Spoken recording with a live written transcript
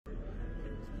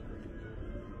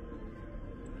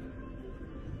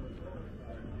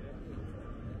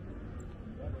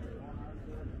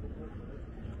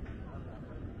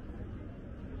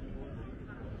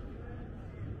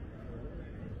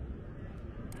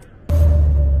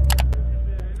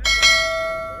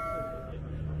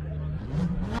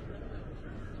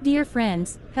Dear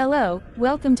friends, hello,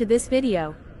 welcome to this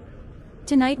video.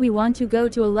 Tonight we want to go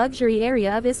to a luxury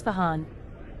area of Isfahan.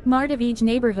 Mardavij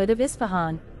neighborhood of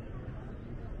Isfahan.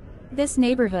 This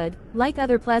neighborhood, like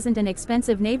other pleasant and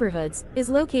expensive neighborhoods, is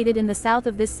located in the south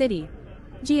of this city.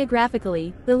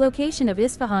 Geographically, the location of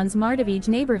Isfahan's Mardavij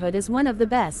neighborhood is one of the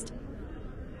best.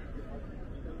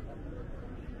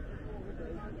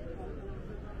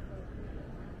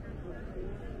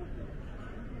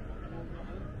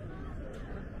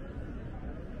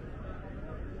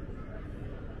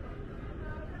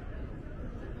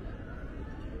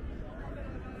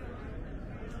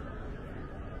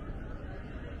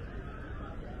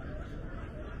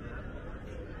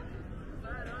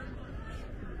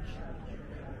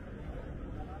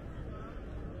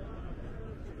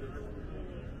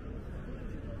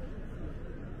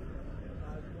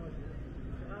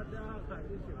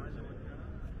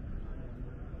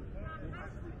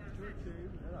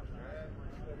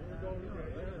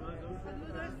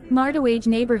 Mardowayj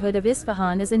neighborhood of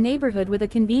Isfahan is a neighborhood with a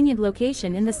convenient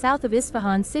location in the south of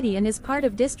Isfahan city and is part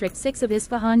of District 6 of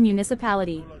Isfahan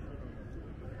municipality.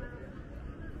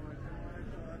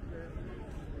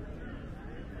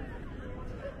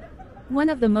 One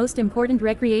of the most important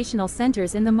recreational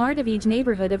centers in the Mardavij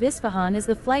neighborhood of Isfahan is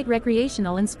the Flight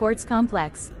Recreational and Sports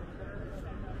Complex.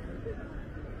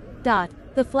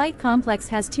 The Flight Complex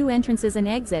has two entrances and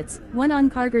exits, one on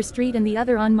Kargar Street and the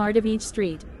other on Mardavij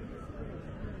Street.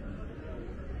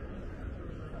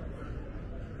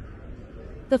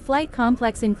 The Flight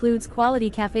Complex includes quality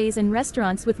cafes and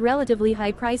restaurants with relatively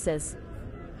high prices.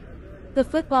 The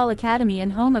Football Academy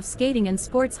and home of skating and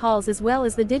sports halls as well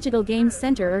as the Digital Games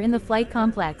Center are in the Flight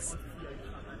Complex.